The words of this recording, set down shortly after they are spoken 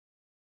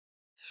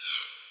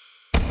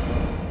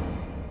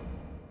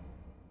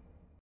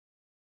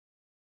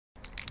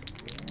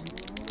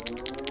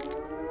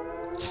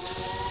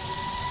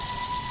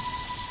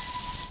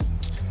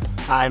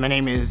Hi, my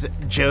name is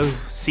Joe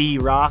C.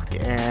 Rock,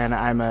 and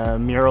I'm a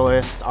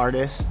muralist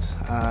artist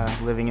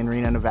living in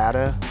Reno,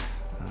 Nevada.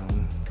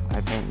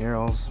 I paint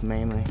murals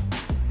mainly.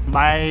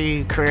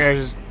 My career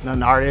as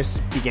an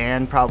artist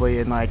began probably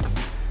in like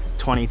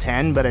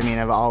 2010, but I mean,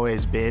 I've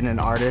always been an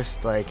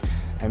artist.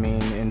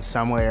 In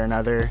some way or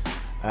another.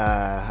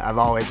 I've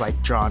always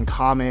drawn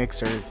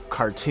comics or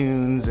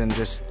cartoons and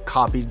just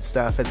copied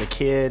stuff as a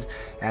kid,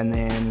 and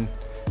then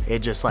it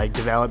just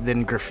developed.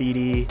 Then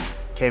graffiti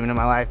came into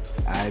my life.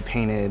 I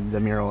painted the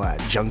mural at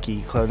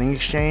Junkie Clothing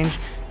Exchange,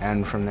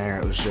 and from there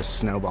it was just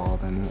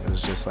snowballed, and it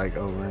was just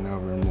over and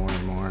over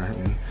and more,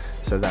 and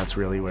so that's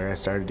really where I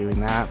started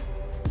doing that.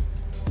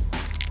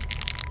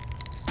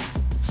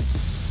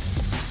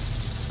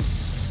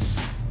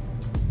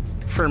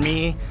 For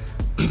me,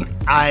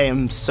 I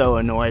am so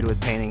annoyed with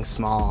painting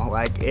small.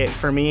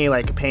 For me,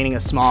 painting a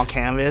small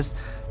canvas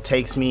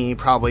takes me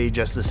probably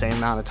just the same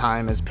amount of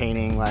time as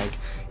painting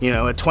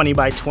a 20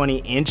 by 20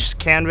 inch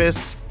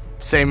canvas,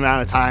 same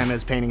amount of time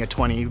as painting a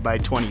 20 by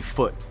 20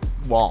 foot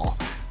wall.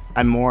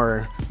 I'm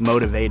more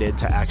motivated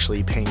to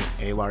actually paint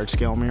a large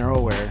scale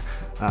mural where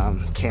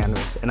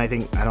canvas, and I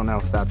don't know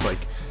if that's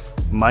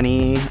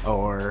money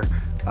or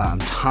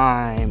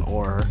time,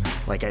 or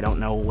I don't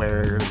know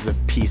where the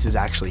piece is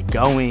actually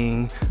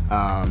going,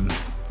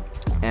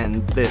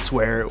 and this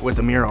where with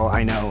the mural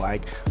I know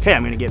okay,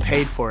 I'm gonna get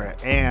paid for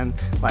it, and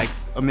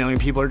a million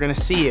people are gonna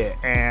see it,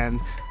 and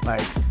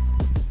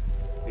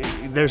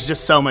there's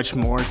just so much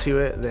more to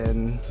it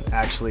than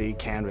actually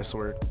canvas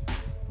work.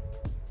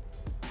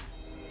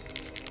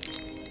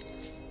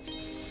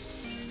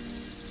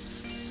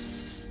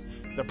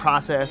 The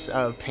process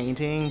of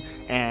painting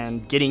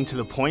and getting to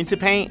the point to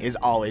paint is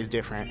always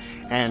different,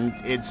 and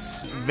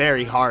it's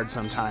very hard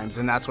sometimes,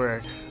 and that's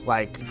where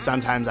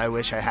sometimes I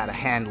wish I had a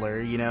handler,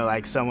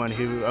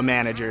 a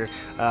manager,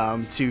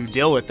 to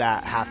deal with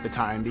that half the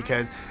time,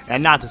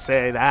 and not to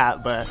say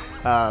that, but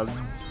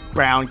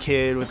brown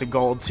kid with a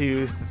gold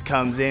tooth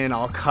comes in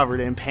all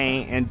covered in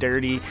paint and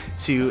dirty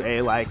to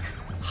a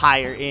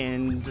higher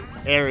end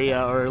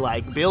area or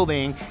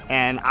building,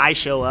 and I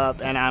show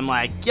up and I'm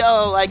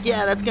yo,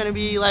 yeah, that's gonna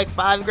be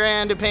 $5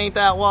 grand to paint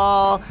that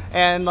wall,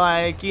 and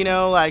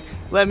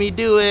let me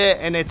do it,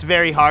 and it's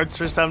very hard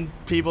for some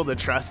people to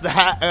trust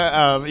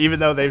that, even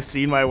though they've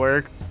seen my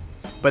work.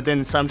 But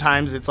then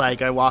sometimes it's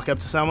I walk up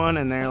to someone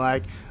and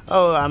they're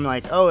oh, I'm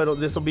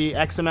this will be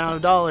X amount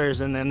of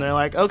dollars, and then they're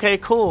okay,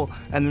 cool,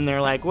 and then they're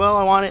well,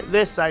 I want it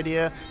this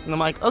idea, and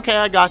I'm okay,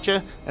 I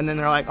gotcha, and then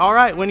they're all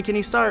right, when can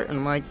you start?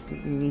 And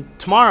I'm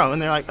tomorrow,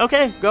 and they're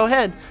okay, go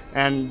ahead,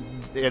 and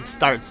it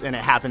starts, and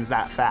it happens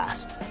that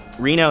fast.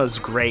 Reno's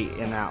great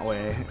in that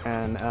way,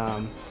 and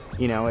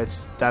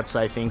that's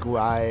I think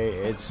why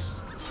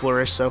it's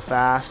flourished so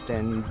fast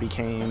and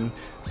became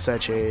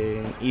such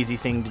an easy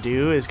thing to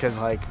do, is because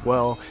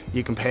well,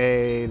 you can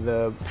pay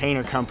the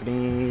painter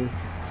company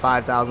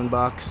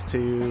 $5,000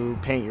 to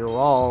paint your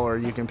wall, or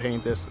you can pay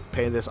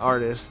this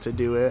artist to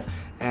do it,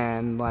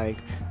 and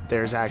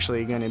there's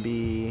actually going to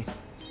be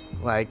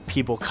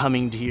people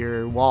coming to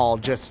your wall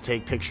just to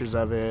take pictures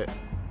of it.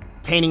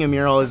 Painting a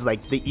mural is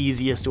the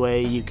easiest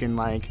way you can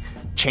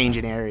change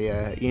an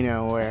area,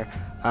 where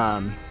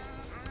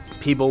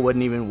people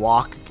wouldn't even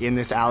walk in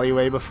this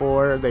alleyway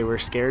before, they were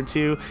scared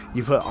to.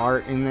 You put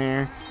art in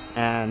there,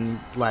 and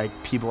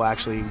people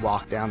actually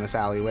walk down this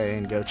alleyway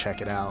and go check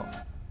it out.